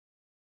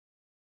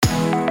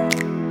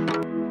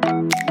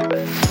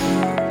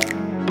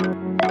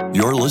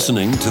You're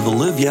listening to the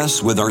Live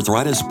Yes with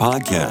Arthritis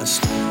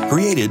podcast,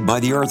 created by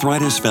the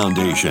Arthritis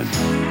Foundation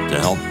to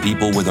help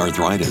people with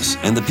arthritis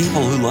and the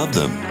people who love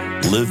them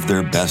live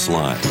their best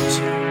lives.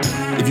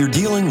 If you're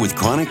dealing with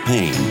chronic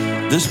pain,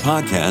 this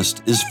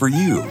podcast is for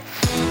you.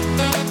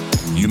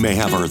 You may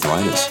have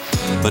arthritis,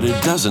 but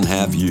it doesn't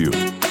have you.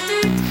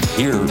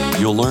 Here,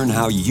 you'll learn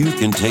how you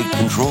can take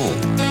control.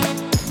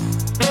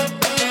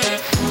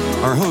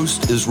 Our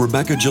host is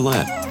Rebecca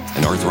Gillette,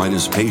 an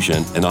arthritis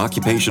patient and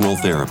occupational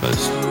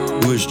therapist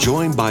who is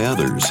joined by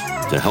others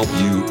to help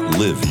you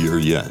live your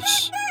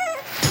yes.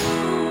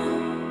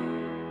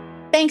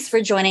 Thanks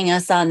for joining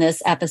us on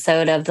this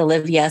episode of the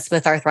Live Yes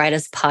with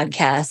Arthritis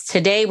podcast.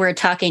 Today, we're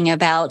talking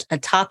about a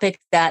topic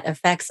that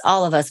affects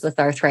all of us with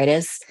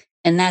arthritis,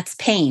 and that's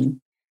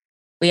pain.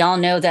 We all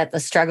know that the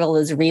struggle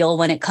is real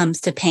when it comes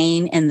to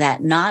pain and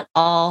that not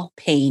all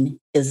pain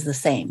is the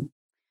same.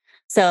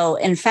 So,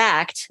 in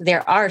fact,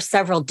 there are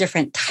several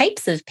different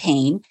types of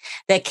pain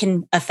that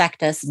can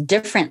affect us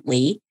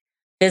differently,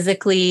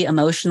 physically,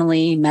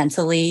 emotionally,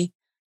 mentally.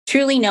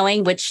 Truly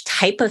knowing which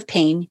type of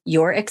pain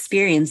you're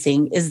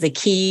experiencing is the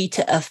key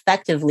to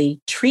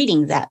effectively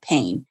treating that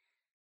pain.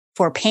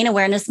 For Pain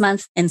Awareness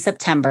Month in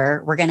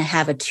September, we're going to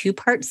have a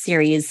two-part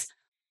series.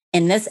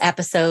 In this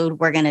episode,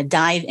 we're going to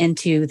dive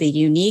into the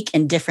unique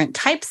and different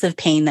types of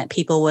pain that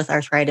people with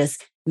arthritis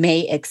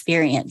may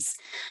experience.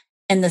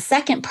 In the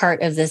second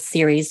part of this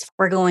series,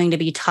 we're going to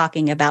be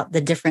talking about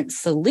the different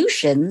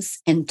solutions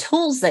and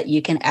tools that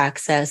you can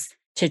access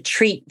to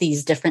treat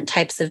these different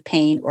types of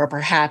pain, or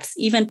perhaps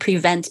even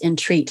prevent and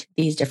treat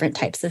these different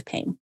types of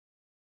pain.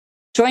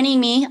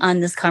 Joining me on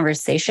this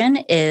conversation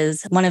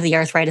is one of the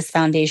Arthritis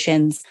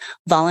Foundation's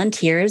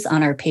volunteers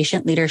on our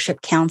Patient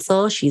Leadership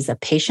Council. She's a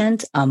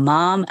patient, a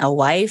mom, a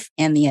wife,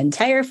 and the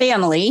entire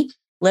family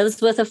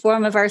lives with a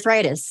form of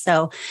arthritis.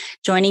 So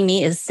joining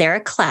me is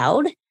Sarah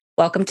Cloud.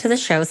 Welcome to the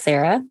show,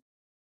 Sarah.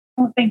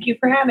 Well, thank you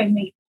for having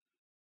me.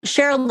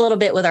 Share a little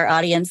bit with our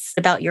audience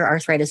about your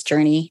arthritis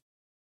journey.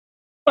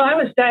 Well, I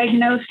was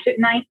diagnosed at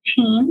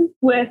 19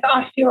 with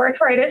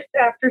osteoarthritis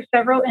after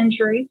several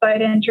injuries. I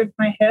had injured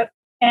my hip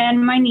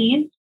and my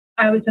knees.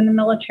 I was in the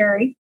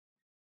military.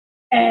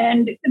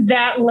 And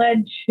that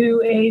led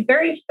to a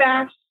very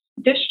fast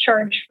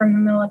discharge from the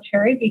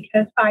military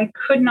because I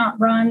could not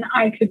run.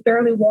 I could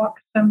barely walk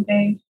some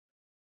days.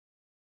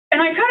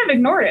 And I kind of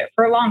ignored it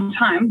for a long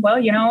time. Well,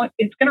 you know,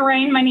 it's going to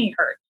rain, my knee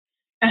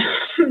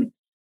hurts.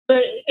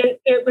 But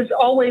it was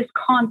always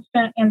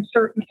constant in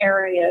certain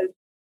areas.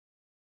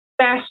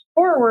 Fast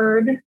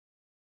forward,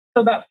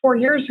 so about 4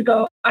 years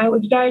ago, I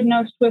was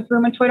diagnosed with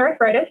rheumatoid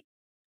arthritis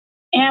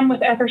and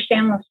with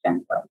Ehlers-Danlos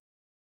syndrome.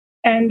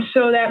 And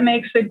so that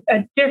makes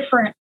a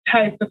different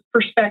type of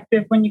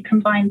perspective when you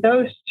combine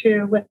those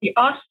two with the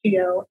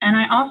osteo. And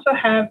I also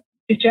have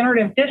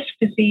degenerative disc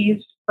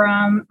disease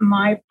from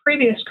my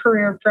previous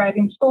career of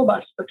driving school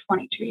bus for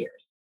 22 years.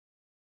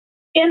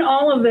 In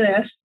all of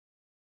this,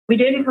 we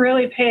didn't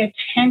really pay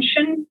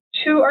attention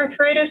to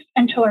arthritis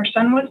until our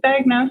son was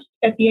diagnosed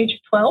at the age of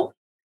 12.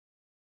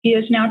 He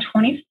is now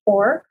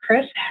 24.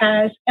 Chris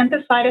has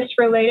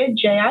enthesitis-related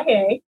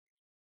JIA,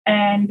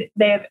 and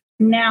they have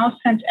now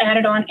since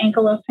added on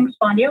ankylosing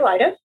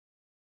spondylitis.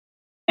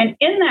 And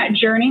in that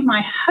journey,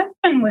 my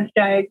husband was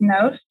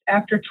diagnosed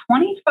after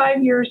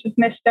 25 years of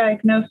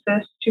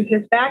misdiagnosis to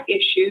his back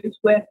issues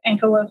with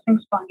ankylosing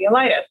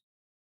spondylitis.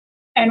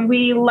 And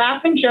we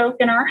laugh and joke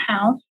in our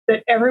house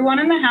that everyone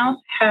in the house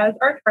has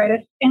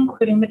arthritis,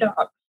 including the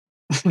dog.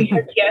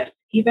 Because yes,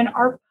 even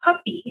our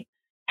puppy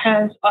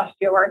has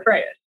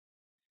osteoarthritis.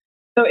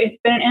 So it's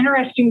been an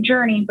interesting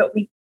journey, but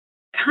we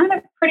kind of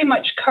pretty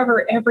much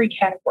cover every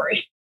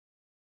category.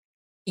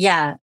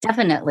 Yeah,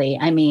 definitely.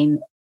 I mean,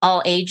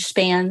 all age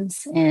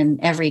spans in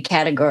every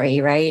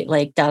category, right?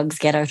 Like dogs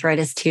get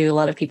arthritis too. A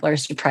lot of people are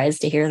surprised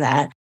to hear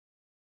that.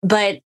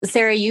 But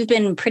Sarah, you've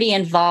been pretty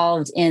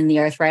involved in the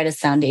Arthritis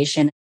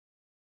Foundation.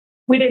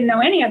 We didn't know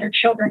any other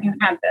children who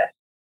had this.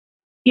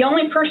 The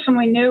only person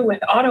we knew with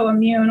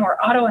autoimmune or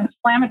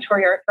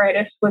autoinflammatory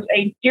arthritis was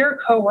a dear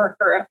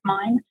coworker of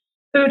mine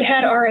who'd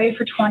had RA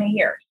for 20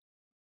 years.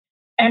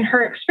 And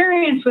her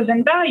experience was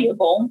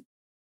invaluable,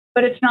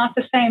 but it's not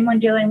the same when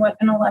dealing with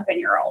an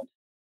 11-year-old.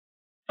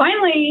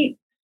 Finally,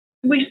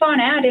 we saw an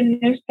ad in the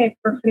newspaper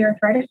for the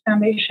Arthritis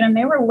Foundation, and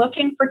they were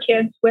looking for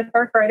kids with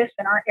arthritis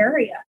in our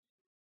area.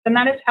 And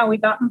that is how we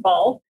got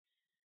involved.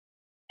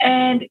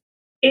 And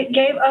it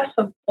gave us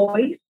a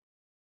voice,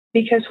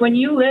 because when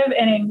you live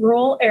in a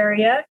rural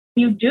area,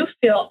 you do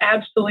feel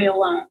absolutely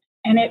alone.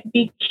 And it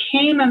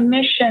became a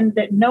mission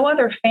that no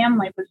other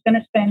family was going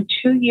to spend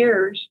 2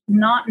 years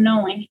not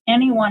knowing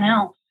anyone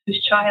else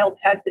whose child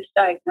had this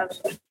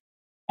diagnosis.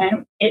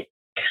 And it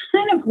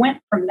kind of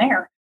went from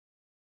there.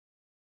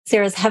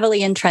 Sarah's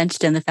heavily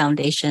entrenched in the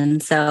foundation.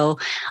 So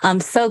I'm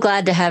so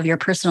glad to have your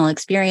personal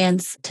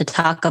experience to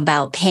talk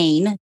about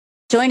pain.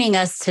 Joining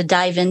us to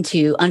dive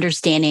into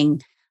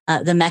understanding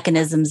the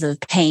mechanisms of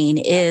pain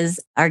is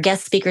our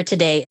guest speaker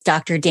today,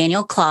 Dr.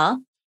 Daniel Klaw.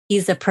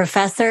 He's a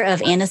professor of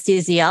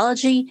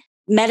anesthesiology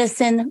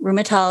medicine,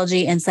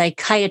 rheumatology, and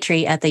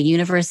psychiatry at the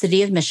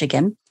University of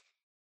Michigan.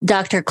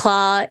 Dr.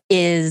 Klaw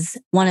is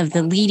one of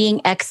the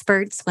leading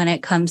experts when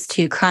it comes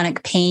to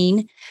chronic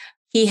pain.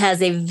 He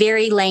has a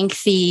very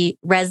lengthy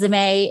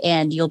resume,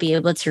 and you'll be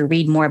able to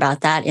read more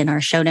about that in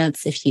our show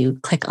notes if you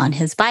click on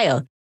his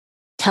bio.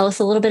 Tell us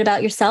a little bit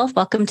about yourself.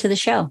 Welcome to the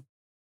show.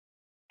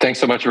 Thanks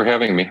so much for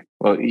having me.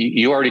 Well,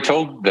 you already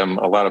told them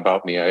a lot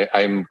about me.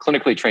 I'm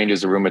clinically trained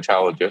as a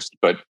rheumatologist,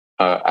 but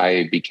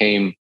I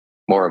became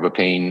more of a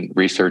pain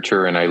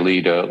researcher, and I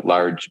lead a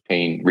large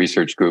pain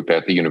research group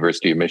at the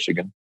University of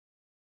Michigan.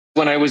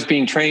 When I was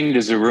being trained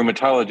as a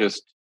rheumatologist,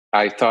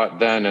 I thought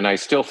then, and I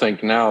still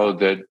think now,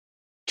 that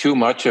too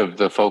much of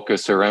the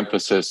focus or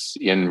emphasis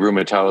in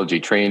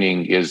rheumatology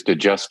training is to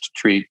just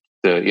treat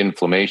the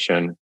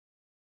inflammation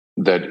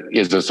that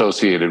is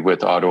associated with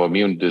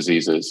autoimmune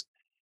diseases.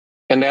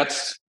 And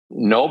that's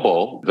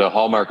noble. The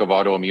hallmark of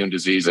autoimmune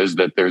disease is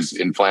that there's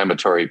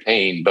inflammatory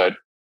pain, but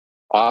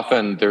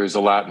often there's a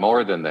lot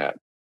more than that.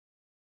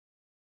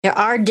 There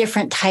are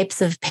different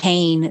types of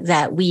pain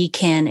that we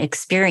can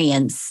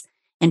experience.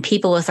 And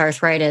people with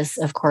arthritis,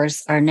 of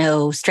course, are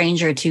no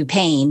stranger to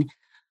pain,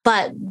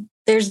 but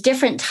there's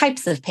different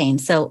types of pain.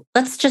 So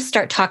let's just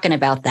start talking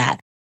about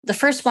that. The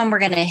first one we're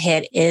going to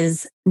hit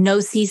is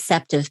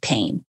nociceptive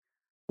pain.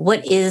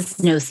 What is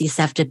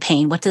nociceptive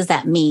pain? What does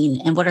that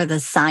mean? And what are the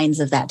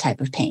signs of that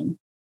type of pain?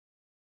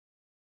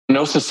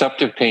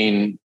 Nociceptive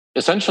pain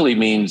essentially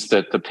means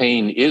that the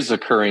pain is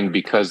occurring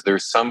because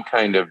there's some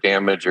kind of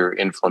damage or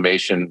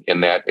inflammation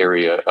in that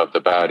area of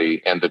the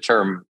body. And the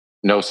term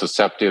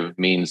nociceptive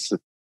means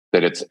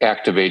that it's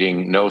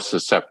activating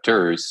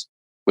nociceptors,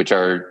 which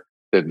are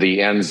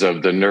the ends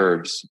of the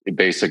nerves,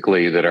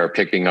 basically, that are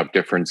picking up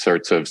different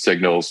sorts of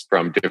signals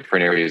from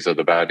different areas of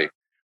the body.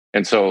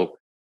 And so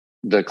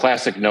the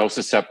classic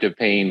nociceptive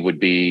pain would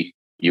be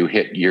you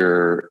hit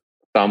your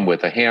thumb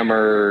with a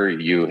hammer,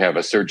 you have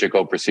a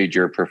surgical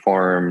procedure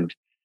performed.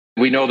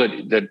 We know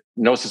that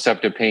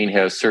nociceptive pain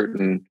has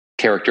certain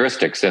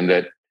characteristics, and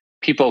that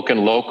people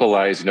can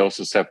localize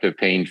nociceptive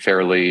pain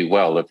fairly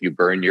well. If you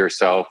burn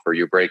yourself or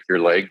you break your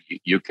leg,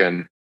 you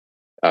can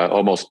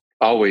almost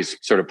always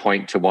sort of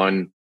point to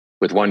one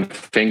with one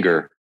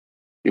finger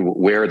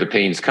where the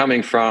pain's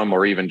coming from,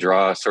 or even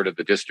draw sort of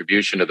the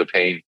distribution of the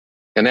pain.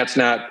 And that's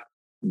not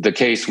the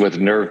case with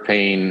nerve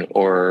pain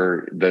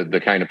or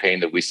the kind of pain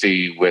that we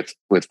see with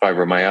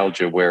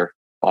fibromyalgia, where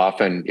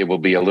often it will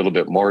be a little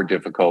bit more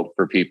difficult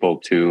for people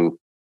to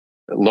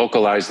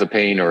localize the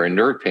pain, or in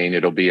nerve pain,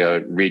 it'll be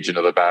a region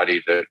of the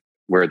body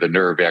where the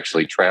nerve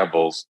actually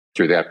travels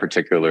through that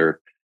particular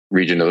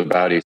region of the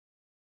body.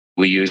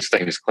 We use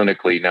things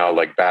clinically now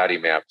like body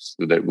maps,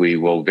 so that we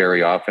will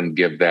very often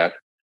give that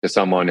to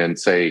someone and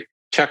say,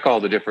 check all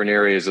the different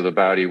areas of the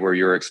body where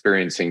you're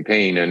experiencing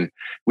pain. And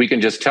we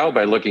can just tell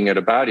by looking at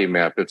a body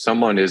map if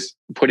someone is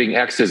putting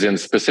X's in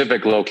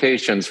specific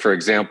locations, for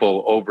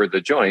example, over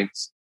the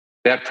joints,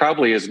 that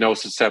probably is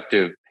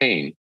nociceptive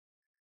pain.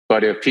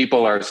 But if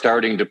people are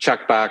starting to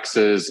check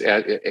boxes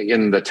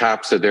in the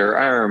tops of their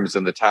arms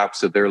and the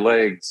tops of their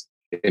legs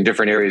in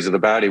different areas of the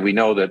body, we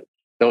know that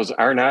those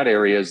are not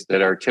areas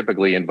that are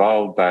typically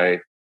involved by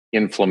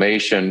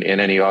inflammation in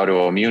any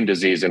autoimmune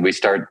disease. And we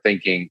start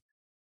thinking,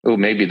 oh,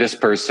 maybe this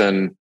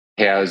person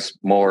has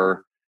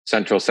more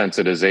central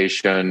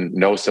sensitization.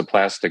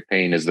 Nociplastic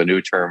pain is the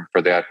new term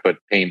for that, but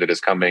pain that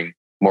is coming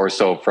more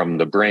so from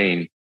the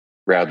brain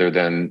rather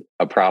than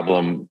a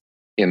problem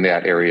in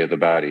that area of the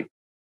body.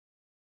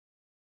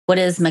 What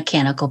is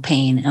mechanical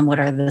pain, and what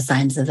are the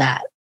signs of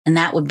that? And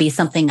that would be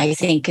something I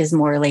think is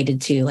more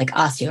related to like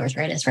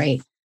osteoarthritis,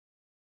 right?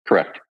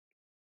 Correct.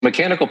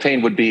 Mechanical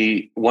pain would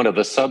be one of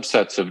the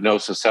subsets of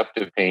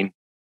nociceptive pain.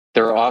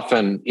 There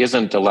often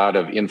isn't a lot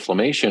of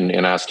inflammation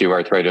in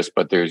osteoarthritis,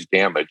 but there's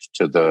damage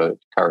to the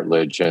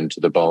cartilage and to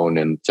the bone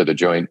and to the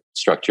joint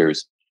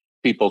structures.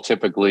 People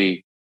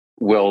typically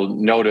will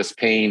notice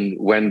pain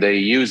when they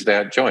use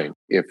that joint.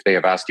 If they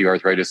have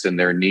osteoarthritis in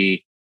their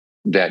knee,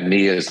 that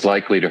knee is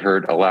likely to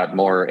hurt a lot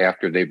more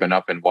after they've been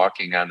up and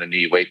walking on the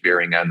knee, weight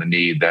bearing on the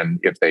knee, than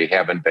if they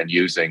haven't been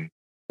using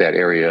that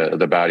area of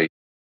the body.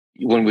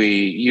 When we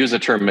use the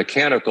term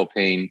mechanical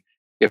pain,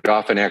 it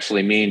often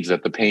actually means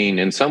that the pain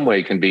in some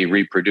way can be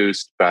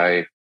reproduced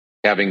by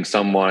having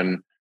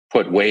someone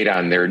put weight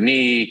on their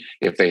knee.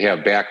 If they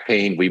have back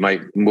pain, we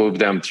might move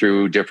them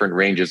through different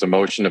ranges of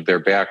motion of their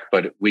back,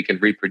 but we can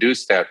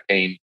reproduce that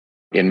pain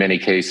in many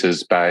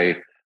cases by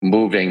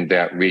moving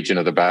that region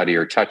of the body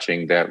or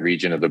touching that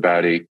region of the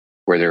body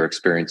where they're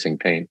experiencing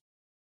pain.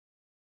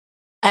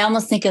 I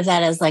almost think of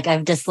that as like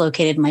I've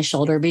dislocated my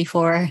shoulder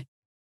before.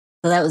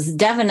 So that was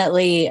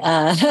definitely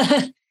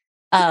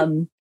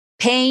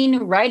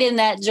pain right in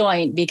that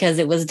joint because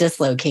it was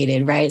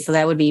dislocated, right? So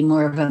that would be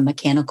more of a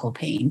mechanical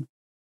pain.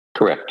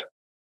 Correct.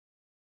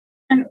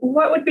 And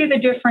what would be the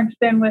difference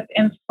then with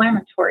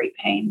inflammatory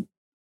pain?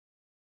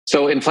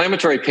 So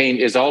inflammatory pain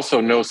is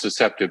also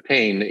nociceptive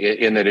pain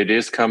in that it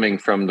is coming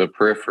from the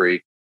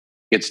periphery.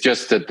 It's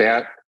just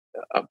that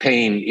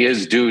pain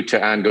is due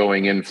to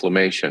ongoing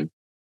inflammation.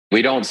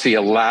 We don't see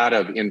a lot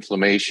of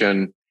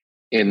inflammation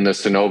in the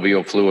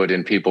synovial fluid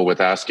in people with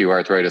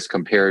osteoarthritis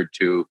compared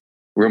to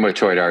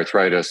rheumatoid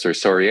arthritis or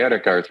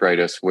psoriatic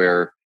arthritis,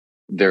 where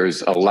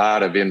there's a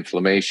lot of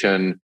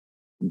inflammation.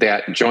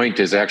 That joint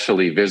is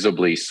actually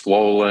visibly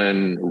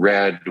swollen,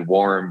 red,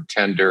 warm,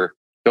 tender.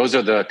 Those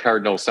are the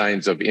cardinal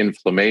signs of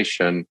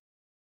inflammation.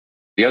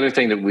 The other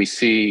thing that we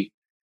see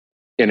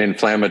in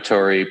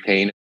inflammatory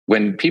pain,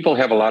 when people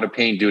have a lot of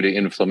pain due to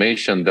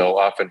inflammation, they'll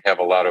often have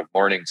a lot of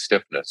morning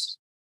stiffness.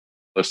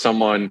 If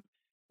someone,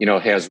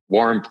 has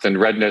warmth and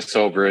redness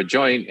over a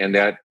joint, and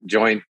that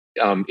joint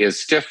is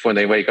stiff when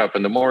they wake up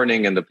in the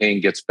morning and the pain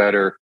gets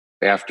better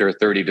after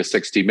 30 to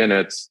 60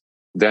 minutes,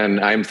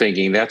 then I'm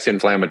thinking that's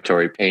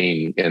inflammatory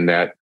pain in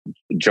that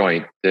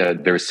joint.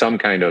 There's some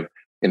kind of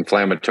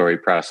inflammatory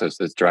process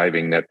that's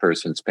driving that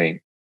person's pain.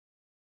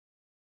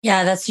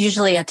 Yeah, that's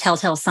usually a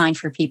telltale sign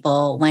for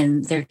people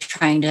when they're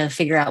trying to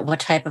figure out what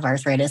type of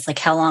arthritis. Like,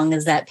 how long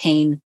is that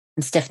pain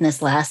and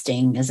stiffness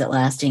lasting? Is it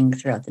lasting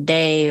throughout the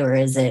day, or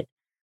is it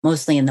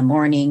mostly in the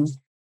morning?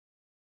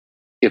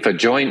 If a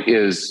joint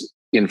is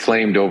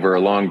inflamed over a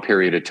long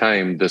period of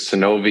time, the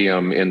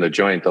synovium in the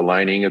joint, the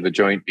lining of the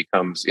joint,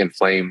 becomes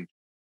inflamed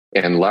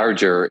and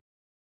larger.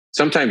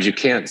 Sometimes you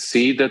can't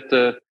see that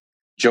the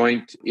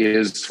joint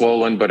is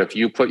swollen, but if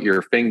you put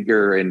your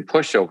finger and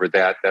push over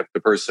that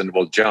the person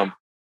will jump,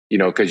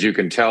 because you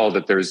can tell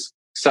that there's,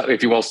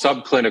 if you will,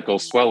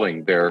 subclinical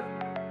swelling there.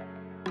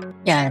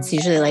 Yeah, it's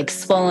usually like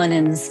swollen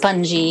and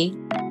spongy.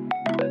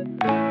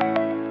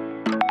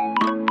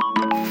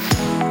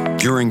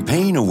 During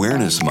Pain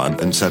Awareness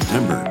Month in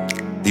September,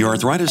 the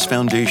Arthritis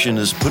Foundation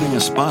is putting a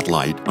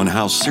spotlight on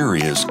how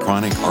serious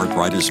chronic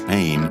arthritis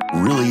pain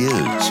really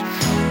is.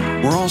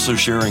 We're also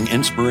sharing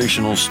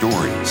inspirational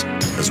stories,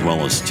 as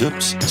well as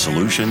tips,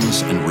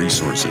 solutions, and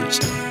resources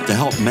to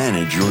help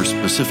manage your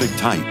specific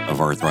type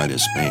of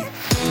arthritis pain.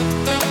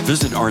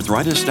 Visit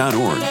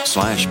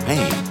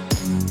arthritis.org/pain.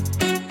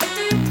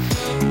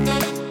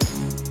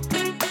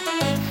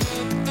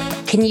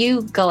 Can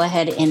you go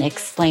ahead and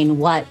explain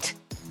what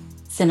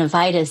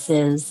synovitis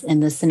is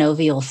and the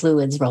synovial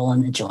fluid's role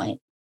in the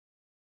joint?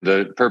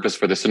 The purpose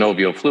for the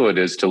synovial fluid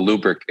is to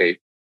lubricate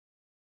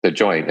the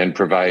joint and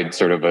provide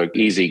sort of an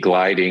easy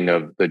gliding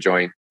of the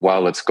joint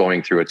while it's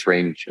going through its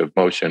range of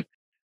motion.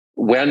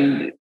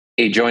 When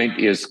a joint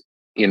is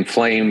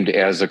inflamed,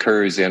 as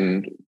occurs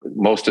in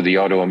most of the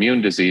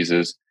autoimmune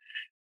diseases,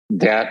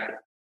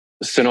 that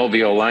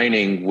synovial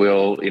lining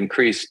will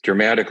increase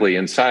dramatically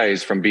in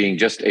size from being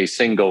just a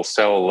single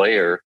cell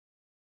layer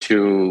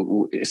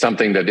to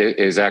something that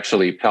is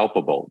actually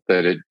palpable,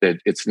 that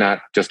it's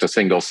not just a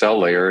single cell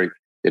layer.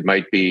 It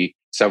might be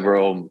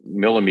several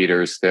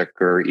millimeters thick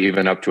or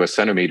even up to a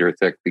centimeter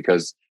thick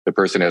because the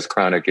person has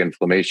chronic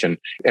inflammation.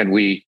 And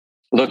we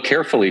look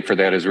carefully for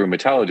that as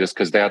rheumatologists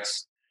because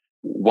that's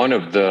one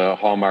of the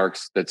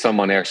hallmarks that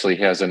someone actually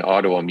has an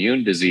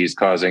autoimmune disease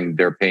causing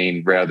their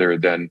pain rather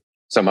than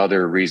some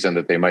other reason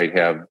that they might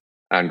have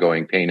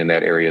ongoing pain in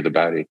that area of the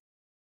body.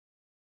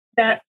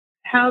 That's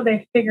how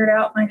they figured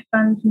out my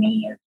son's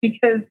knee, is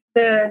because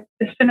the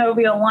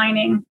synovial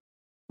lining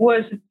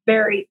was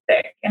very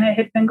thick and it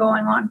had been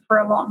going on for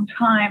a long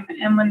time.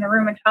 And when the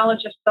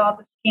rheumatologist saw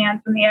the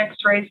scans and the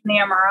x-rays and the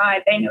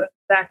MRI, they knew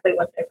exactly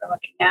what they were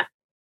looking at.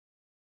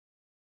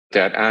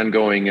 That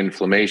ongoing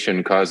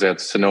inflammation caused that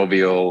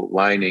synovial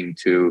lining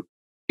to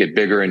get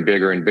bigger and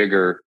bigger and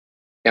bigger.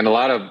 And a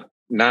lot of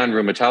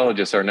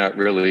non-rheumatologists are not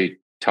really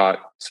taught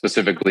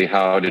specifically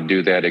how to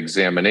do that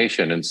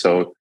examination. And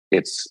so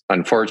it's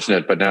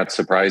unfortunate, but not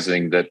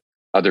surprising that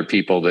other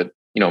people that,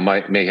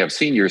 may have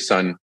seen your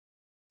son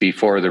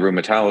before the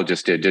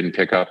rheumatologist didn't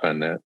pick up on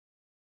that.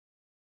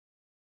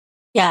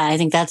 Yeah, I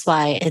think that's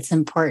why it's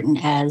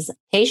important as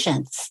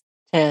patients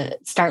to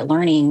start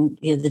learning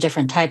the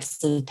different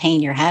types of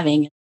pain you're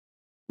having.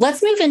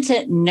 Let's move into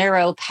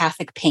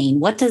neuropathic pain.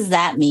 What does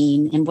that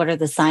mean? And what are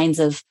the signs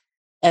of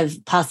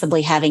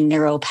possibly having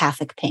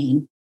neuropathic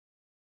pain?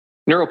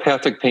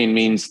 Neuropathic pain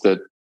means that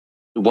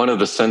one of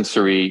the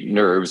sensory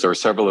nerves or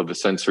several of the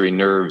sensory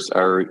nerves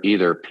are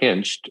either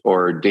pinched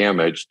or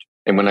damaged.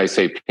 And when I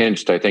say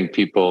pinched, I think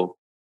people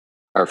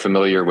are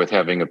familiar with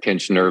having a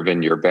pinched nerve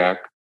in your back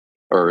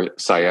or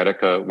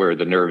sciatica, where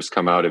the nerves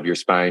come out of your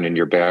spine and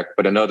your back.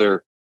 But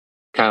another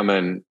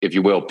common, if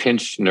you will,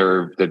 pinched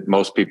nerve that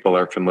most people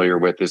are familiar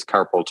with is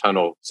carpal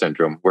tunnel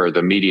syndrome, where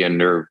the median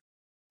nerve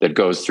that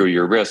goes through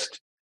your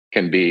wrist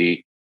can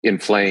be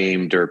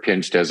inflamed or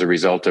pinched as a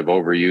result of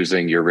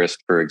overusing your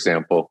wrist, for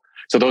example.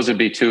 So those would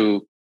be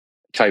two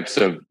types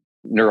of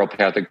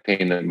neuropathic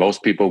pain that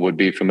most people would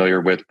be familiar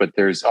with, but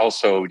there's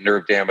also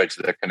nerve damage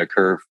that can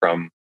occur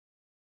from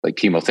like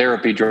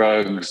chemotherapy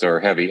drugs or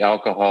heavy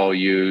alcohol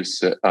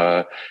use.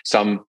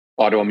 Some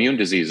autoimmune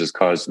diseases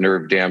cause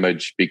nerve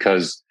damage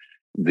because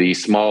the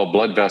small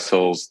blood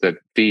vessels that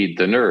feed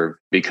the nerve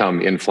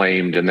become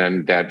inflamed, and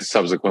then that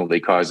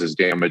subsequently causes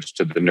damage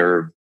to the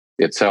nerve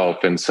itself.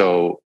 And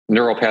so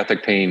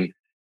neuropathic pain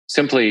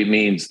simply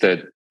means that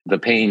the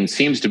pain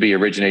seems to be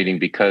originating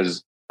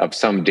because of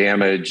some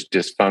damage,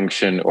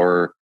 dysfunction,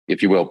 or,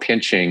 if you will,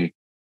 pinching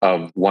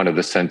of one of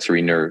the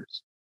sensory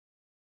nerves.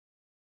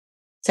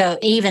 So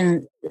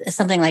even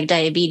something like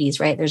diabetes,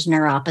 right? There's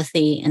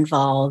neuropathy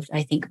involved.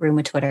 I think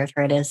rheumatoid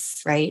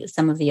arthritis, right?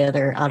 Some of the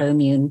other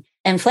autoimmune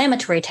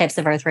inflammatory types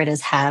of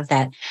arthritis have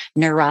that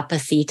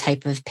neuropathy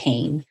type of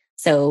pain.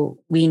 So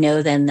we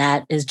know then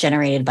that is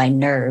generated by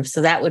nerves.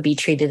 So that would be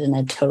treated in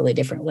a totally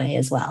different way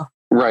as well.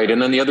 Right.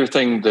 And then the other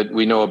thing that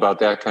we know about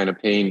that kind of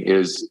pain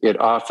is it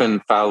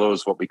often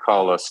follows what we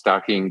call a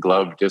stocking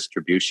glove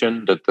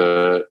distribution, that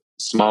the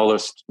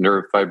smallest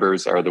nerve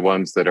fibers are the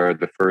ones that are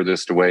the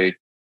furthest away.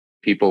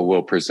 People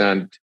will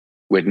present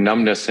with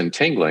numbness and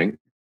tingling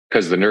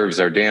because the nerves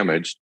are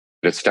damaged.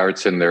 It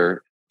starts in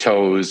their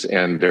toes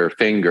and their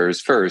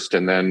fingers first,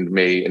 and then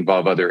may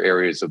involve other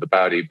areas of the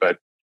body. But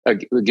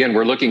again,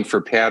 we're looking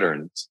for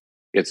patterns.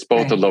 It's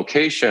both the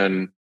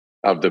location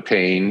of the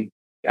pain,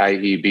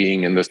 i.e.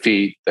 being in the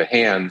feet, the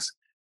hands,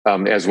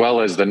 as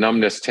well as the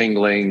numbness,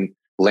 tingling,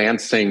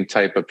 lancing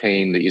type of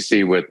pain that you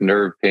see with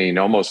nerve pain,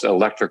 almost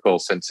electrical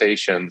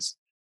sensations.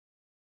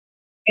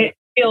 It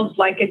feels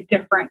like a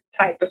different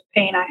type of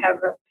pain. I have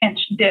a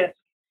pinched disc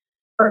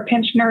or a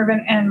pinched nerve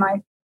in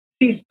my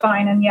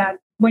C-spine. And yeah,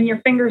 when your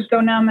fingers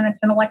go numb and it's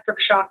an electric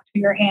shock to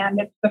your hand,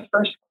 it's the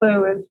first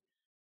clue is,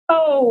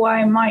 oh,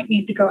 I might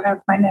need to go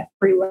have my neck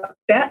re-looked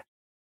at.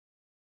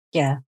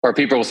 Yeah. Or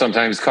people will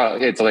sometimes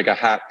call it's like a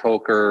hot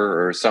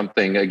poker or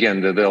something.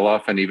 Again, there'll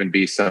often even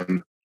be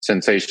some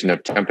sensation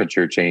of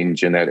temperature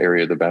change in that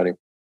area of the body.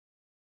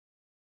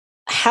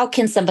 How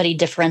can somebody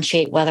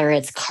differentiate whether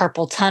it's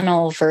carpal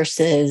tunnel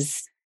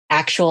versus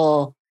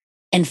actual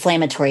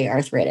inflammatory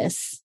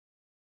arthritis?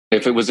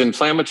 If it was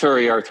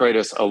inflammatory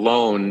arthritis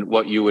alone,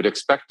 what you would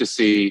expect to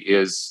see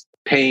is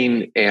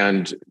pain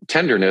and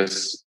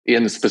tenderness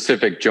in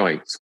specific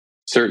joints.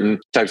 Certain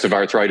types of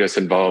arthritis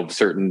involve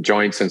certain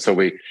joints. And so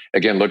we,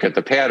 again, look at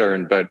the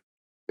pattern, but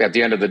at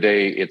the end of the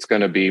day, it's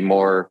going to be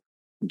more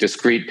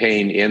discrete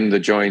pain in the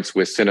joints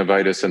with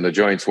synovitis in the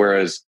joints,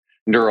 whereas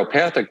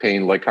neuropathic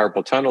pain like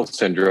carpal tunnel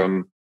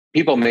syndrome,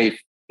 people may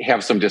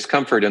have some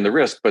discomfort in the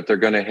wrist, but they're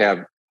going to have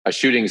a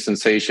shooting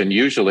sensation,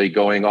 usually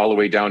going all the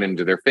way down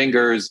into their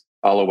fingers,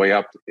 all the way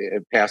up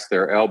past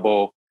their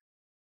elbow.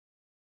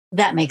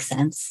 That makes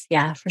sense.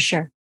 Yeah, for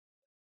sure.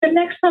 The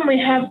next one we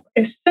have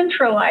is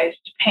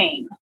centralized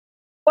pain.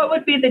 What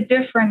would be the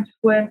difference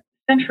with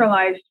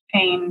centralized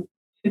pain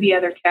to the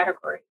other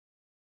categories?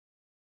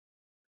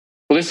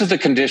 Well, this is the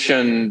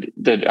condition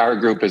that our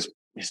group has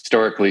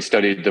historically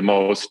studied the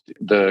most,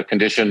 the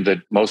condition that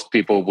most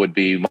people would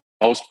be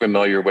most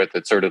familiar with.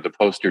 It's sort of the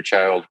poster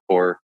child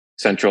for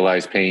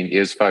centralized pain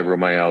is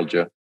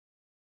fibromyalgia.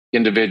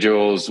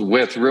 Individuals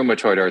with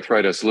rheumatoid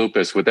arthritis,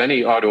 lupus, with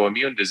any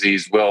autoimmune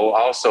disease will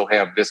also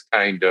have this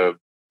kind of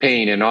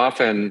pain. And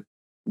often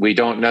we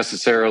don't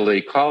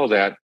necessarily call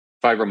that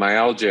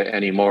fibromyalgia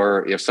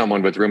anymore. If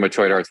someone with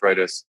rheumatoid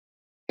arthritis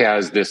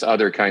has this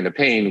other kind of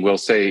pain, we'll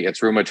say it's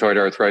rheumatoid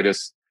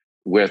arthritis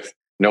with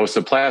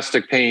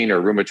nociplastic pain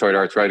or rheumatoid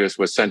arthritis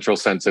with central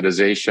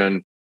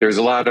sensitization. There's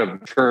a lot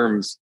of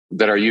terms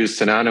that are used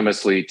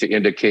synonymously to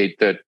indicate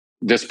that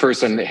this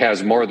person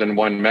has more than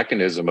one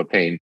mechanism of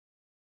pain.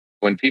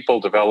 When people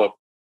develop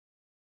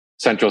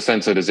central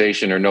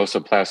sensitization or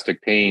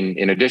nociplastic pain,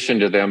 in addition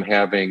to them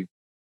having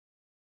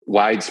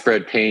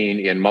widespread pain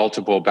in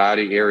multiple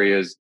body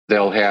areas,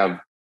 they'll have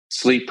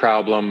sleep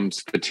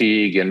problems,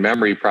 fatigue, and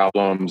memory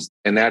problems.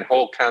 And that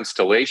whole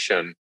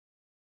constellation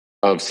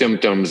of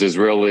symptoms is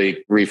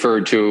really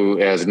referred to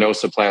as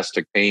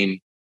nociplastic pain.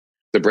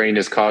 The brain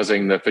is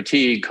causing the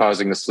fatigue,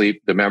 causing the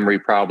sleep, the memory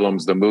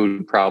problems, the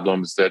mood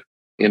problems that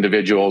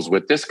individuals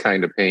with this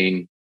kind of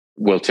pain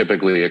will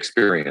typically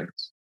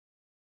experience.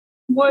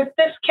 Would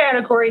this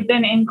category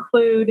then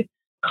include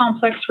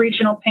complex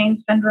regional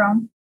pain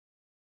syndrome?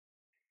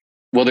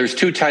 Well, there's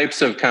two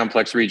types of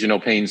complex regional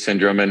pain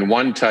syndrome, and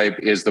one type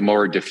is the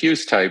more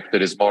diffuse type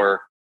that is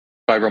more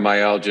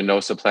fibromyalgia,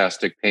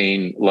 nociplastic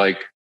pain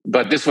like,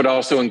 but this would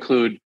also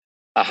include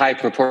a high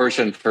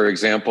proportion, for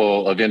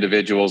example, of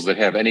individuals that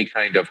have any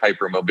kind of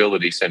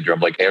hypermobility syndrome,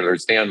 like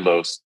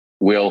Ehlers-Danlos,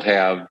 will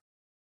have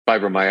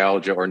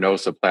fibromyalgia or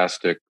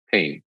nociplastic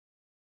pain.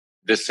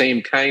 The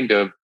same kind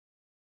of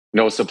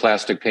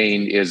nociplastic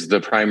pain is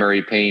the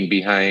primary pain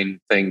behind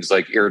things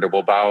like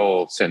irritable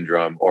bowel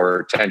syndrome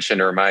or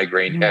tension or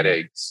migraine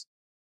headaches.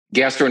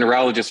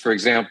 Gastroenterologists, for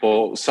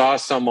example, saw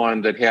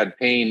someone that had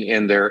pain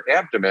in their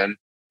abdomen,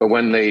 but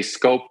when they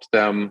scoped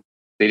them,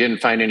 they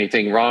didn't find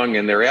anything wrong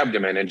in their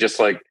abdomen. And just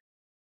like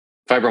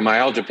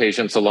fibromyalgia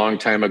patients a long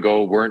time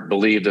ago weren't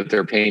believed that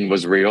their pain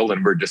was real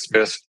and were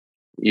dismissed,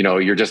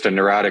 you're just a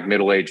neurotic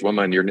middle-aged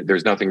woman,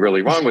 there's nothing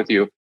really wrong with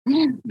you.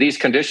 These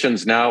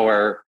conditions now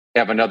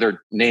have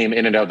another name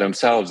in and of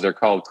themselves. They're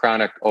called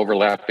chronic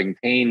overlapping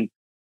pain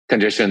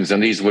conditions.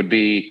 And these would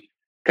be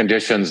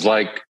conditions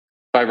like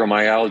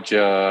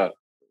fibromyalgia,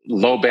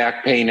 low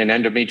back pain, and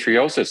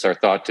endometriosis are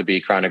thought to be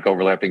chronic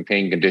overlapping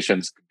pain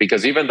conditions.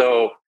 Because even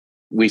though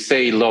we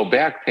say low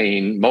back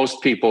pain,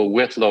 most people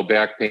with low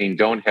back pain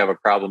don't have a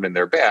problem in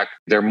their back.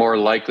 They're more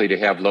likely to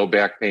have low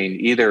back pain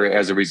either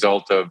as a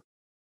result of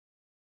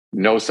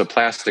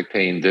nociplastic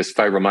pain, this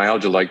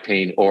fibromyalgia-like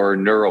pain, or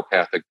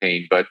neuropathic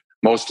pain. But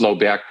most low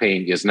back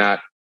pain is not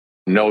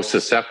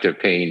nociceptive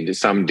pain,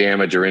 some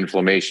damage or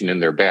inflammation in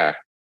their back.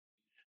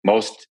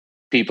 Most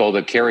people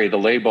that carry the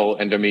label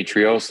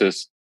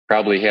endometriosis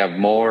probably have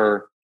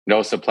more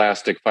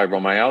nociplastic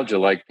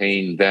fibromyalgia-like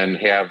pain than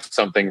have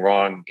something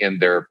wrong in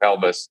their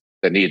pelvis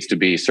that needs to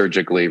be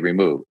surgically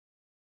removed.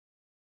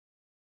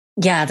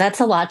 Yeah, that's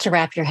a lot to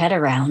wrap your head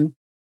around.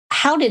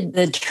 How did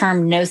the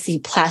term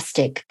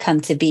nociplastic come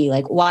to be?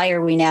 Like, why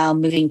are we now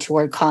moving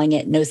toward calling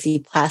it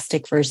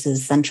nociplastic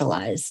versus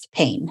centralized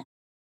pain?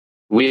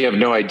 We have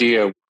no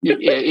idea.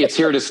 It's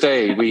here to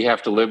stay. We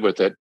have to live with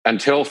it.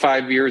 Until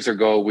 5 years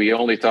ago, we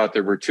only thought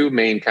there were two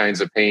main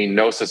kinds of pain,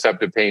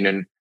 nociceptive pain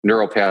and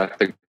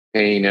neuropathic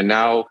pain. And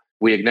now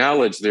we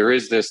acknowledge there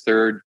is this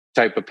third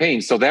type of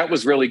pain. So that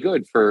was really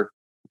good for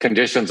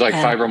conditions like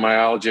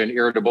fibromyalgia and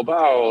irritable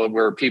bowel,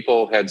 where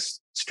people had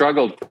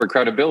struggled for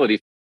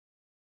credibility.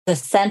 The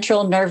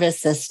central nervous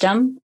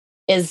system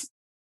is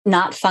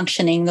not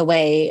functioning the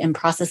way and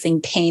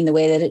processing pain the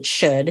way that it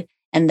should.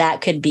 And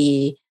that could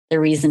be the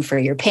reason for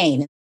your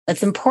pain.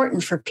 It's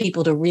important for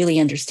people to really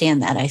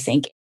understand that, I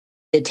think.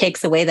 It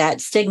takes away that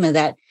stigma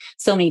that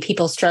so many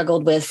people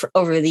struggled with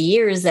over the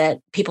years, that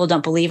people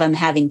don't believe I'm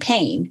having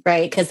pain,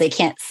 right? Because they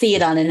can't see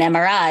it on an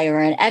MRI or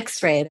an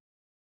X-ray.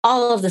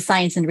 All of the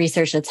science and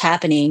research that's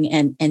happening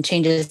and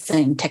changes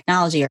in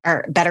technology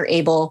are better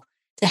able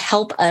to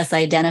help us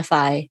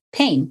identify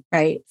pain,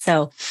 right?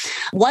 So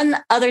one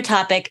other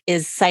topic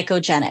is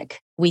psychogenic.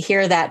 We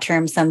hear that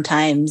term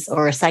sometimes,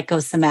 or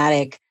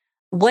psychosomatic.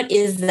 What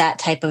is that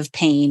type of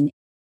pain?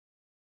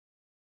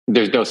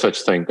 There's no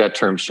such thing. That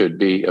term should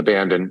be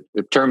abandoned.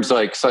 Terms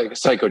like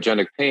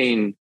psychogenic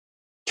pain,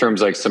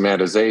 terms like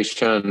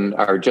somatization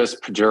are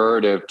just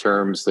pejorative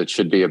terms that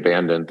should be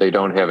abandoned. They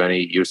don't have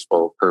any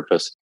useful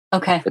purpose.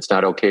 Okay. It's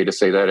not okay to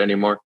say that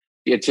anymore.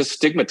 It's just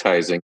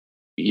stigmatizing.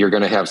 You're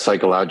going to have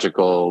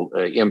psychological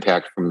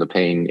impact from the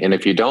pain. And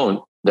if you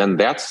don't, then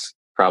that's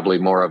probably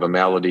more of a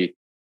malady.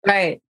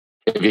 Right.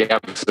 If you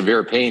have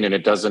severe pain and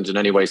it doesn't in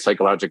any way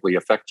psychologically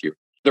affect you.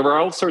 There were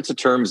all sorts of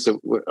terms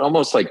that were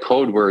almost like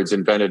code words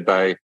invented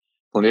by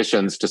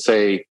clinicians to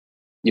say,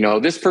 you know,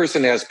 this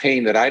person has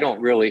pain that I don't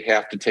really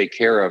have to take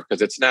care of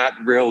because it's not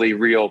really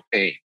real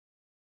pain.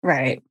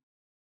 Right.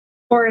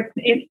 Or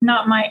it's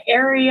not my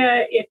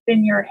area, it's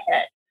in your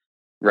head.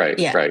 Right,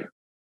 yeah. Right.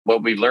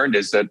 What we learned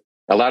is that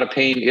a lot of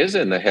pain is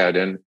in the head.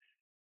 And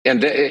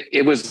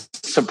it was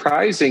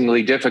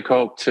surprisingly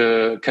difficult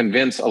to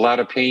convince a lot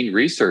of pain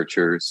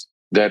researchers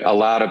that a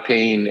lot of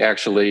pain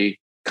actually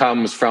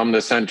comes from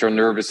the central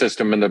nervous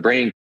system and the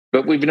brain.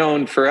 But we've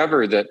known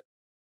forever that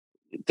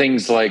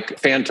things like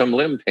phantom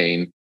limb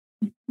pain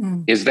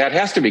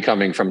has to be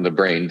coming from the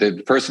brain.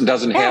 The person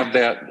doesn't have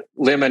that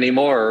limb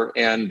anymore,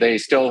 and they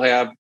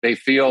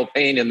feel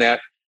pain in that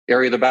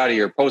area of the body,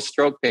 or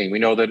post-stroke pain. We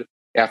know that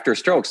after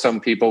stroke,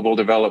 some people will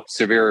develop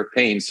severe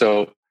pain.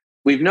 So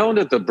we've known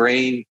that the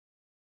brain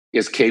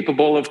is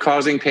capable of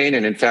causing pain.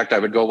 And in fact, I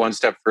would go one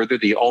step further.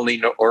 The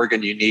only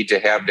organ you need to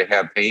have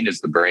pain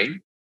is the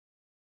brain.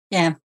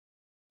 Yeah.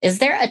 Is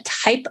there a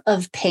type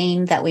of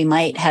pain that we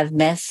might have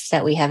missed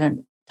that we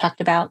haven't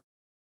talked about?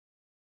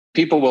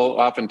 People will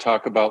often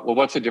talk about, well,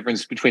 what's the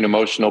difference between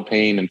emotional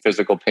pain and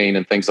physical pain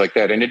and things like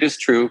that? And it is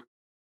true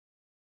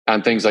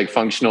on things like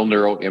functional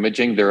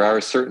neuroimaging. There are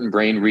certain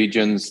brain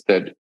regions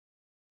that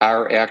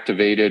are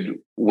activated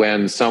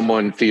when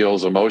someone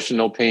feels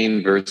emotional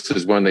pain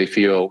versus when they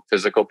feel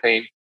physical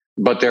pain.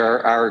 But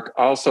there are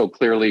also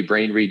clearly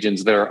brain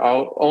regions that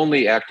are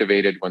only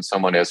activated when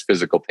someone has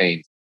physical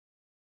pain.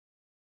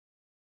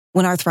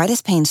 When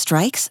arthritis pain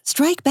strikes,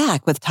 strike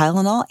back with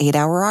Tylenol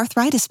 8-Hour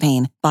Arthritis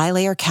Pain.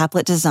 Bilayer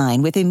caplet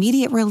design with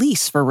immediate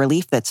release for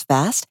relief that's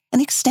fast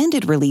and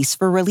extended release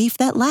for relief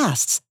that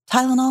lasts.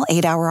 Tylenol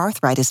 8-Hour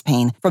Arthritis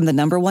Pain, from the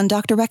 #1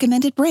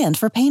 doctor-recommended brand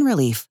for pain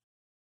relief.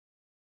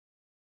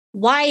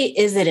 Why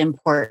is it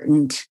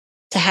important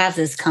to have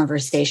this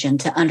conversation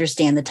to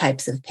understand the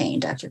types of pain,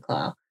 Dr.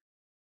 Clough?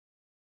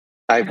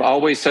 I've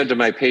always said to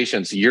my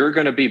patients, you're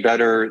going to be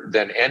better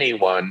than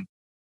anyone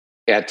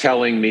at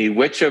telling me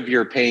which of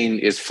your pain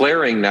is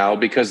flaring now,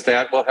 because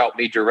that will help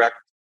me direct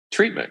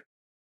treatment.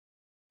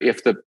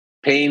 If the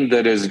pain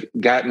that has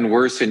gotten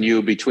worse in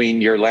you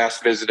between your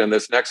last visit and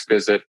this next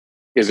visit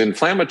is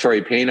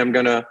inflammatory pain, I'm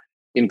going to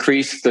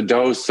increase the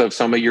dose of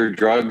some of your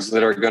drugs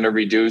that are going to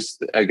reduce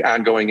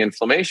ongoing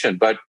inflammation.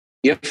 But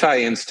if I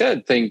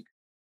instead think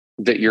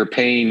that your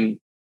pain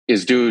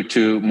is due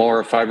to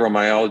more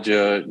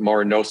fibromyalgia,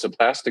 more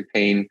nociplastic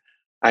pain,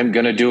 I'm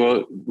going to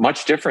do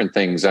much different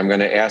things. I'm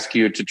going to ask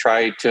you to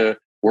try to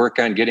work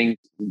on getting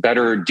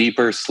better,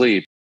 deeper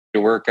sleep,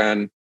 to work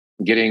on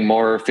getting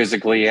more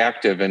physically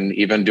active and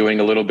even doing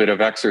a little bit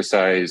of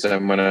exercise.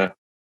 I'm going to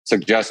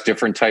suggest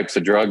different types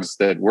of drugs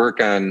that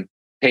work on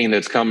pain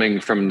that's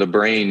coming from the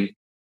brain.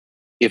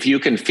 If you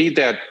can feed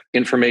that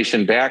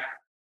information back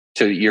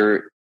to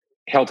your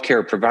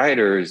healthcare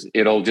providers,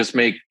 it'll just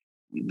make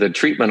the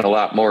treatment a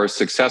lot more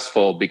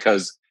successful,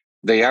 because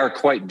they are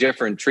quite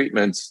different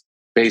treatments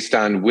based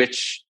on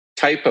which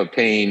type of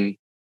pain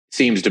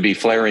seems to be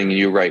flaring in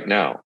you right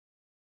now?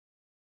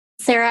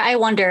 Sarah, I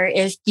wonder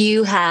if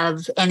you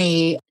have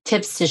any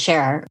tips to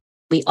share.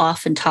 We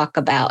often talk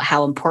about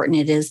how important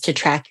it is to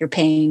track your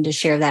pain, to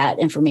share that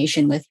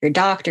information with your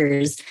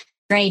doctors. Are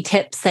there any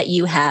tips that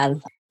you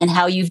have and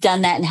how you've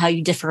done that and how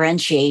you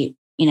differentiate,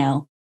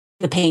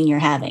 the pain you're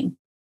having?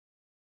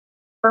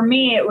 For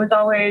me, it was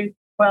always,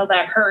 well,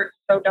 that hurts,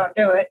 so don't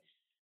do it.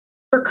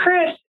 For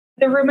Chris,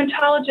 the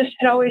rheumatologist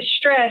had always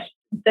stressed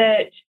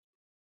that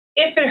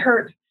if it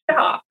hurts,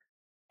 stop,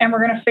 and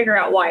we're going to figure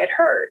out why it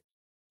hurts.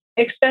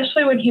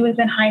 Especially when he was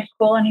in high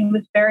school and he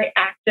was very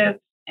active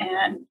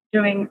and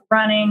doing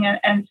running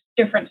and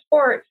different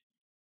sports,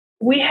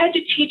 we had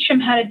to teach him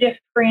how to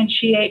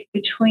differentiate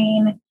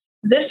between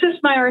this is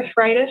my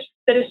arthritis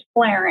that is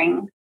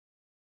flaring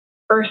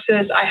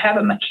versus I have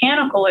a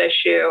mechanical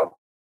issue,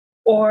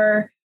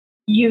 or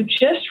you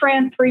just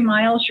ran 3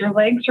 miles, your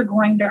legs are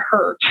going to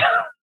hurt.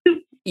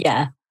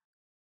 Yeah.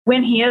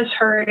 When he is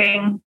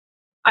hurting,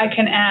 I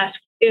can ask,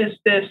 is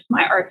this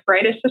my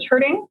arthritis is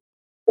hurting?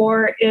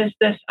 Or is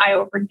this I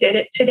overdid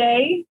it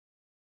today?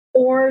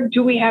 Or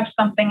do we have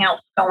something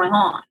else going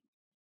on?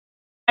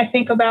 I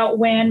think about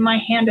when my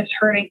hand is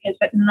hurting, is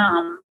it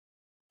numb?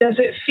 Does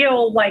it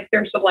feel like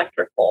there's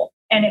electrical?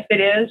 And if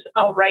it is,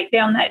 I'll write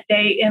down that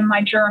day in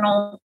my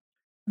journal,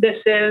 this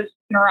is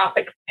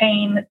neuropathic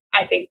pain.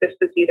 I think this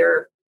is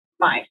either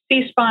my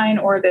C-spine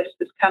or this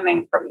is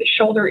coming from the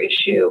shoulder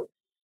issue,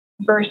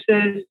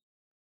 versus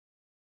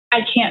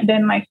I can't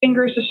bend my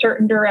fingers a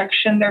certain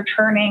direction, they're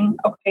turning.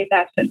 Okay,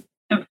 that's an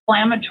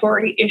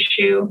inflammatory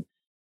issue,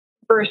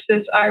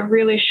 versus I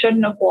really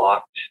shouldn't have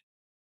walked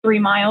 3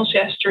 miles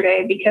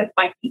yesterday because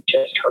my feet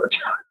just hurt.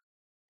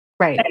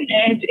 Right.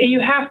 And you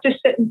have to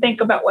sit and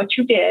think about what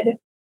you did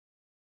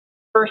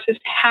versus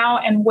how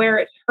and where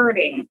it's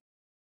hurting.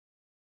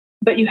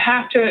 But you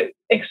have to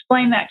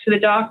explain that to the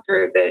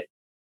doctor that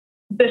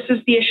this is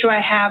the issue I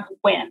have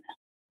when,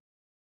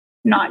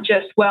 not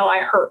just, well, I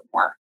hurt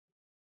more.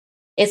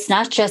 It's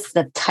not just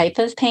the type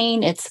of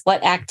pain, it's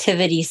what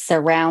activity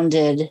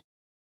surrounded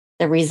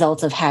the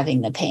result of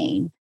having the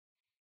pain.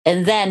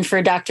 And then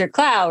for Dr.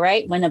 Clow,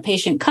 right, when a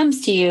patient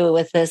comes to you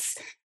with this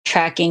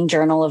tracking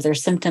journal of their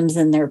symptoms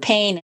and their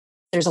pain,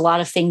 there's a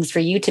lot of things for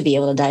you to be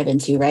able to dive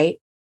into,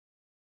 right?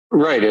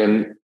 Right.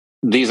 And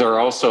these are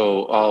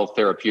also all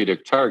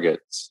therapeutic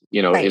targets.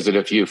 Right. Is it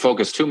if you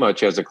focus too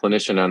much as a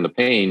clinician on the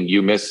pain,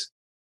 you miss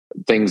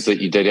things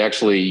that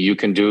you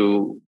can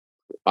do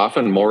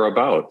often more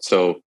about.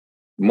 So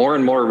more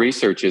and more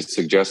research is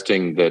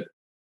suggesting that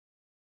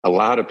a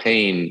lot of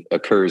pain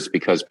occurs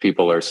because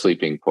people are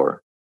sleeping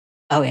poor.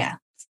 Oh, yeah.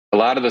 A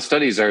lot of the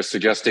studies are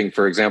suggesting,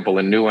 for example,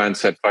 in new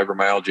onset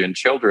fibromyalgia in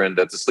children,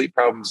 that the sleep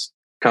problems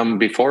come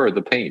before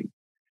the pain.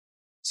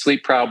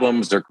 Sleep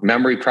problems or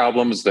memory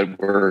problems that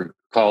were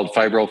called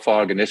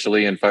fibrofog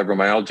initially in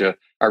fibromyalgia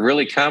are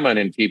really common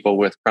in people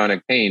with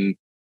chronic pain.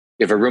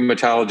 If a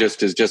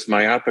rheumatologist is just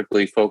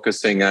myopically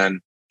focusing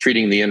on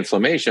treating the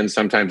inflammation,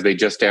 sometimes they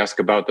just ask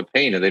about the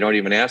pain and they don't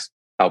even ask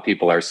how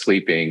people are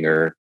sleeping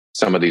or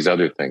some of these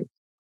other things.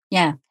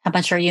 Yeah. How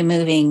much are you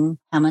moving?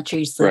 How much are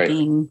you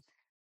sleeping? Right.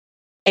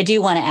 I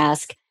do want to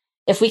ask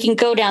if we can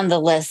go down the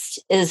list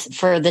is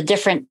for the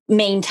different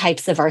main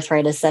types of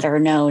arthritis that are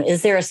known.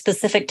 Is there a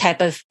specific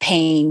type of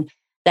pain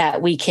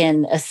that we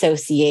can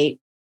associate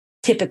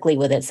typically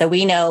with it? So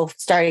we know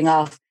starting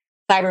off,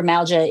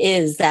 fibromyalgia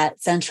is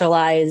that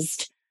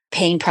centralized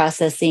pain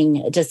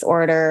processing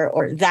disorder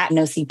or that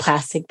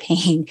nociplastic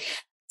pain.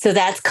 So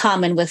that's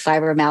common with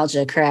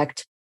fibromyalgia,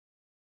 correct?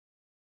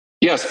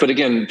 Yes, but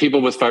again,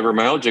 people with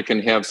fibromyalgia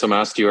can have some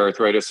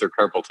osteoarthritis or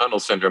carpal tunnel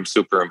syndrome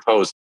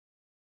superimposed.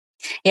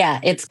 Yeah,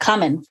 it's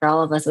common for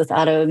all of us with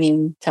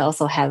autoimmune to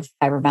also have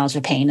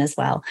fibromyalgia pain as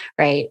well,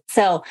 right?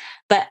 So,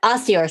 but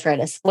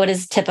osteoarthritis, what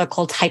is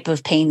typical type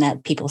of pain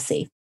that people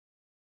see?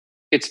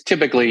 It's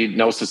typically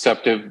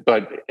nociceptive,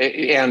 but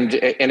and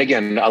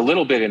again, a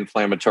little bit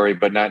inflammatory,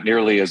 but not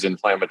nearly as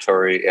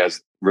inflammatory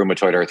as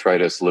rheumatoid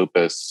arthritis,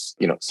 lupus,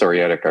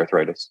 psoriatic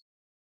arthritis.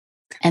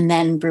 And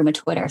then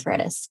rheumatoid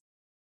arthritis.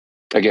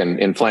 Again,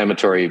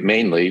 inflammatory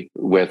mainly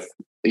with,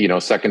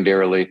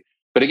 secondarily.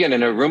 But again,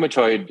 in a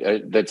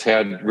rheumatoid that's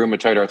had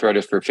rheumatoid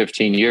arthritis for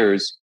 15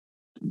 years,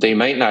 they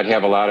might not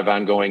have a lot of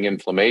ongoing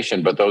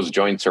inflammation, but those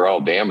joints are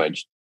all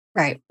damaged.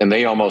 Right. And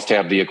they almost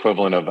have the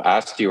equivalent of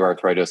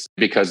osteoarthritis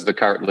because the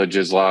cartilage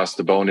is lost,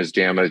 the bone is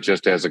damaged,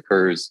 just as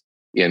occurs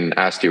in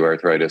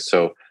osteoarthritis.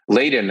 So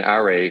late in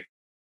RA,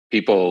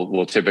 people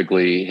will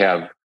typically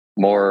have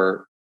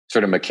more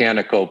sort of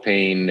mechanical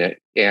pain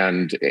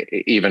and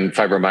even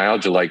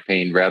fibromyalgia-like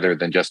pain rather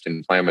than just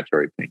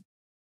inflammatory pain.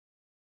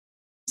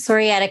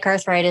 Psoriatic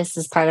arthritis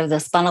is part of the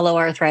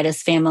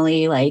spondyloarthritis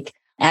family, like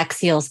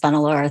axial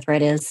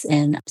spondyloarthritis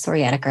and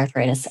psoriatic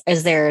arthritis.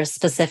 Is there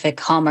specific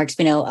hallmarks?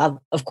 We know,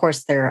 of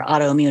course, there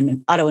are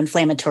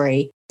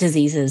autoinflammatory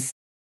diseases.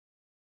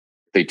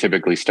 They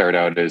typically start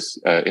out as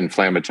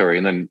inflammatory.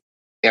 And then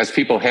as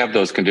people have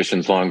those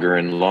conditions longer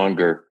and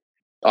longer,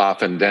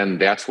 often then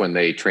that's when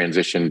they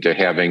transition to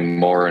having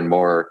more and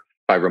more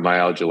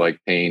fibromyalgia-like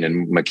pain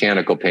and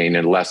mechanical pain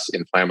and less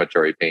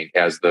inflammatory pain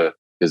as the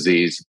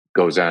disease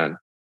goes on.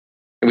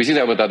 And we see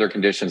that with other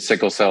conditions,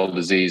 sickle cell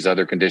disease,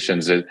 other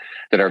conditions that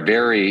are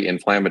very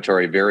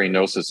inflammatory, very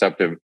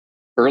nociceptive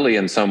early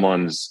in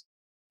someone's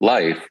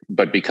life,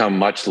 but become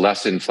much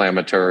less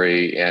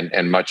inflammatory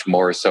and much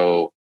more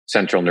so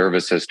central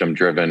nervous system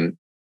driven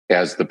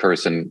as the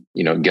person,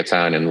 gets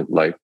on in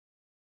life.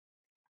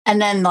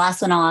 And then the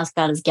last one I'll ask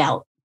about is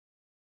gout.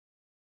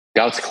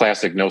 Gout's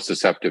classic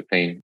nociceptive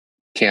pain.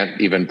 Can't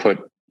even put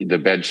the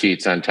bed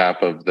sheets on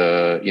top of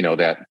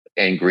that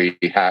angry,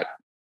 hot,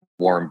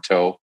 warm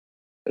toe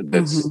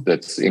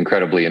that's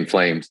incredibly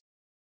inflamed.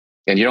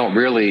 And you don't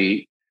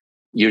really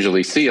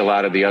usually see a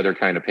lot of the other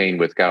kind of pain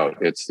with gout.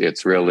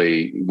 It's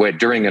really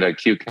during an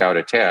acute gout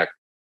attack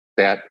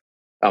that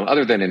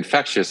other than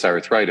infectious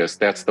arthritis,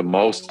 that's the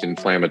most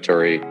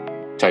inflammatory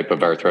type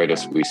of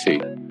arthritis we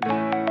see.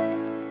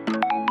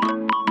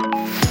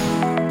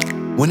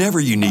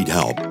 Whenever you need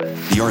help,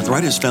 the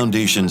Arthritis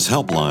Foundation's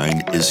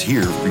helpline is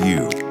here for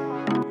you.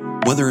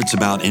 Whether it's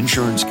about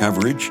insurance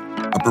coverage,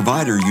 a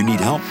provider you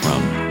need help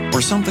from,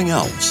 or something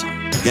else,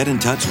 get in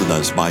touch with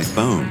us by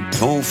phone,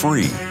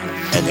 toll-free,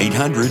 at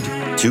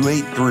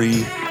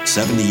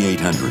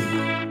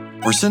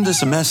 800-283-7800, or send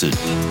us a message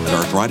at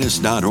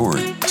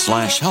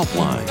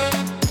arthritis.org/helpline.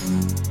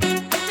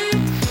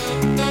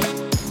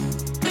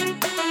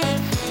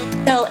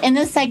 So in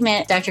this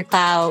segment, Dr.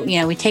 Clow,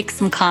 we take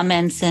some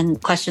comments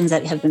and questions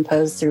that have been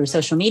posed through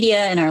social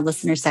media in our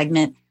listener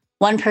segment.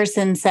 One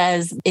person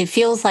says, it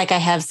feels like I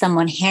have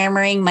someone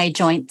hammering my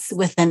joints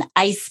with an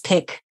ice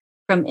pick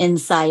from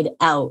inside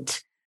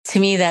out. To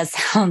me, that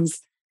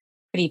sounds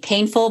pretty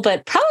painful,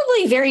 but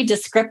probably very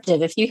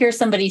descriptive. If you hear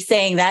somebody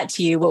saying that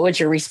to you, what would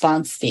your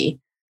response be?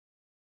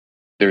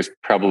 There's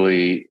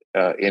probably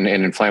an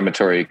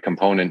inflammatory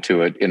component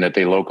to it in that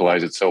they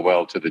localize it so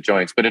well to the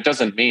joints, but it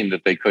doesn't mean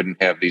that they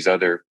couldn't have these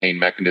other pain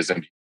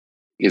mechanisms.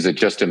 Is it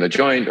just in the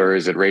joint or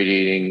is it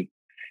radiating?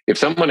 If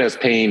someone has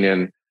pain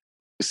in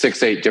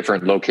 6-8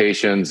 different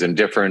locations and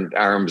different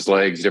arms,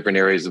 legs, different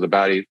areas of the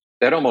body,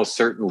 that almost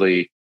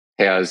certainly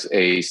has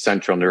a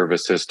central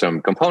nervous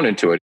system component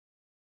to it.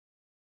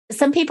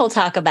 Some people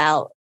talk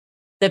about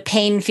the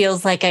pain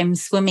feels like I'm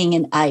swimming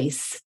in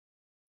ice.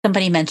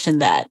 Somebody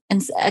mentioned that.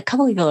 And a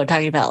couple of people are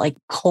talking about like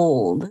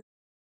cold.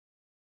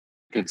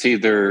 It's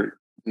either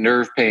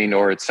nerve pain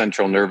or it's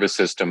central nervous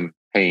system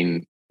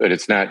pain, but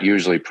it's not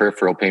usually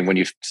peripheral pain. When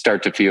you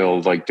start to feel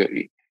like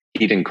the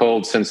heat and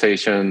cold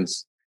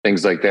sensations,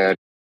 things like that.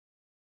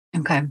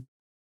 Okay.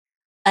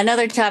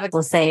 Another topic,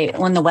 let's say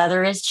when the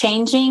weather is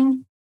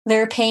changing,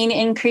 their pain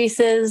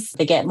increases,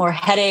 they get more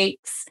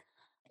headaches,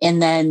 and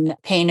then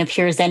pain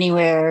appears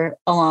anywhere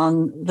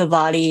along the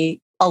body,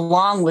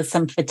 along with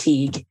some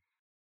fatigue.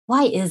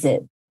 Why is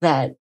it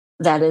that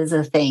is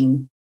a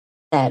thing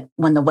that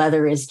when the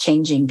weather is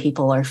changing,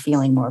 people are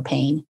feeling more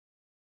pain?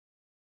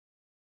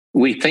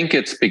 We think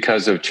it's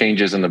because of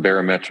changes in the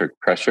barometric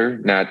pressure,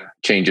 not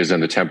changes in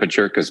the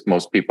temperature, because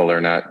most people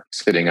are not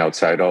sitting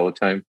outside all the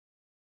time.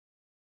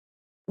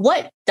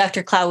 What,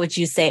 Dr. Clow, would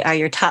you say are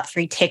your top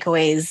 3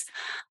 takeaways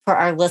for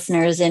our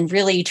listeners in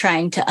really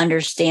trying to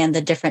understand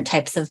the different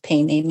types of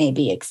pain they may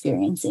be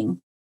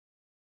experiencing?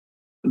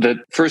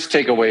 The first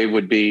takeaway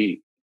would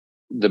be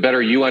the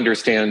better you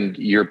understand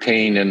your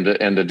pain and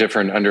the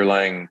different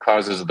underlying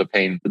causes of the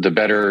pain, the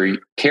better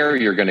care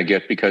you're going to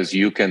get, because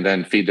you can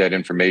then feed that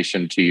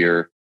information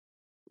to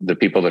the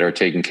people that are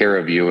taking care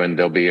of you, and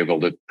they'll be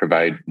able to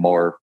provide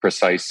more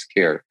precise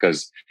care,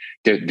 because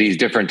these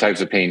different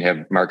types of pain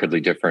have markedly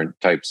different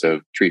types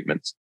of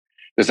treatments.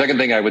 The second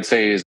thing I would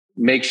say is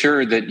make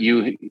sure that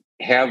you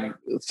have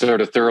sort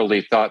of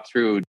thoroughly thought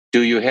through,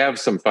 do you have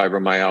some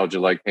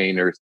fibromyalgia-like pain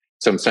or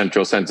some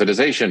central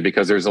sensitization?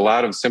 Because there's a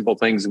lot of simple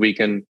things we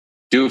can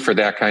do for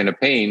that kind of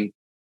pain,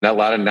 and a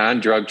lot of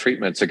non-drug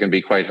treatments that can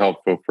be quite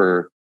helpful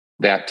for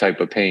that type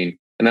of pain.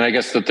 And then I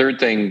guess the third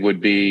thing would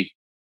be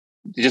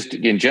just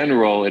in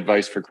general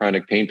advice for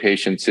chronic pain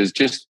patients is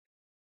just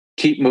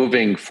keep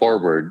moving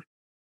forward.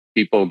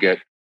 People get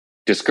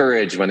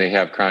discouraged when they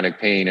have chronic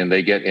pain and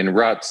they get in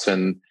ruts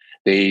and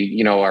they,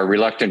 are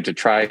reluctant to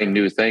try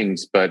new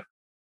things. But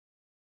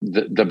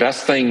the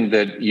best thing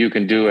that you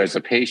can do as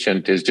a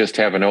patient is just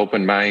have an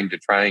open mind to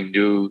trying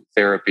new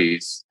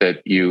therapies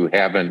that you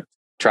haven't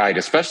tried,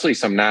 especially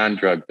some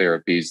non-drug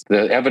therapies.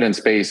 The evidence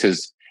base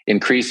is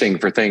increasing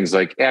for things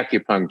like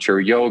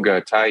acupuncture,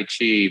 yoga, Tai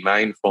Chi,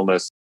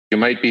 mindfulness. You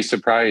might be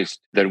surprised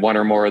that one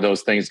or more of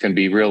those things can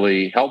be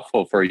really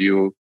helpful for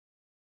you.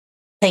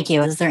 Thank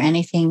you. Is there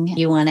anything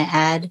you want to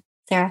add,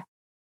 Sarah?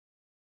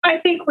 I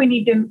think we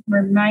need to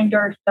remind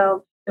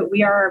ourselves that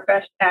we are our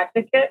best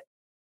advocate.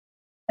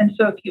 And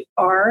so if you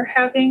are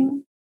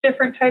having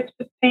different types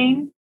of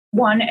pain,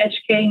 one,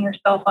 educating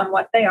yourself on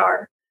what they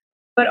are,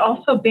 but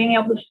also being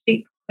able to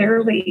speak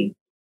clearly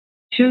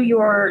to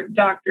your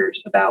doctors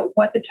about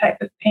what the type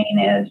of pain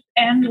is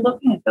and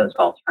looking at those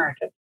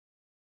alternatives.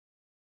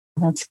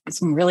 That's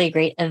some really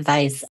great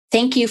advice.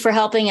 Thank you for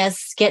helping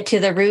us get to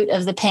the root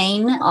of the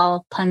pain,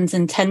 all puns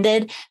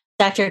intended.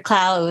 Dr.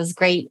 Clow, it was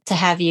great to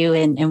have you,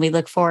 and we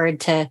look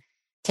forward to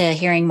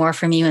hearing more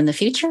from you in the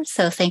future.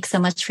 So thanks so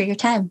much for your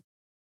time.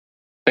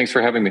 Thanks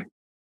for having me.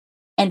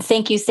 And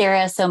thank you,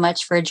 Sarah, so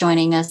much for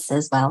joining us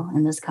as well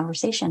in this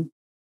conversation.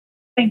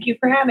 Thank you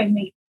for having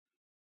me.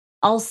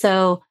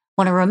 Also,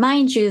 want to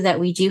remind you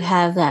that we do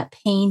have that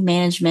pain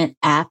management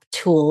app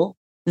tool,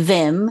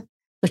 Vim,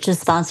 which is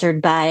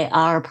sponsored by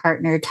our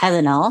partner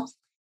Tylenol,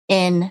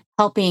 in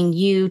helping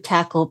you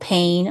tackle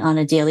pain on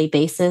a daily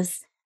basis.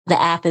 The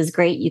app is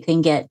great. You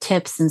can get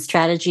tips and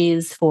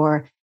strategies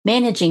for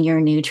managing your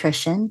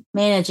nutrition,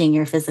 managing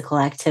your physical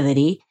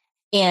activity,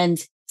 and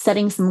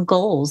setting some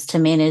goals to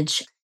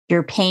manage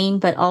your pain,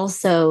 but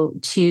also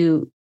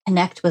to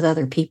connect with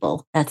other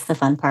people. That's the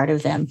fun part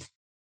of them.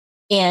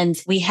 And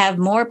we have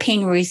more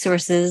pain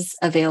resources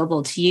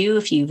available to you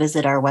if you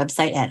visit our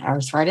website at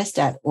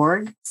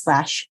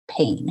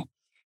arthritis.org/pain.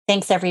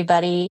 Thanks,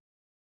 everybody.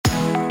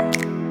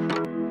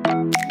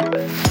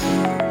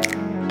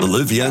 The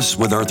Live Yes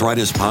with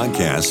Arthritis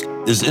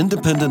podcast is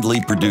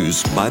independently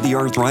produced by the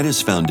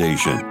Arthritis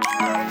Foundation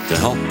to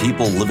help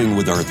people living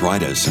with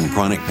arthritis and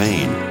chronic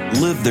pain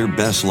live their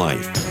best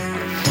life.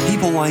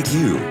 People like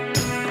you.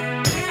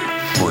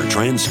 For a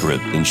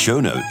transcript and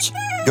show notes,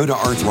 go to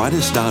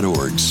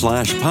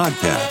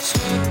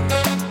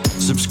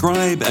arthritis.org/podcast.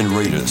 Subscribe and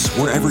rate us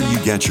wherever you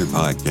get your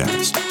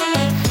podcast.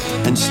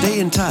 And stay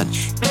in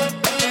touch.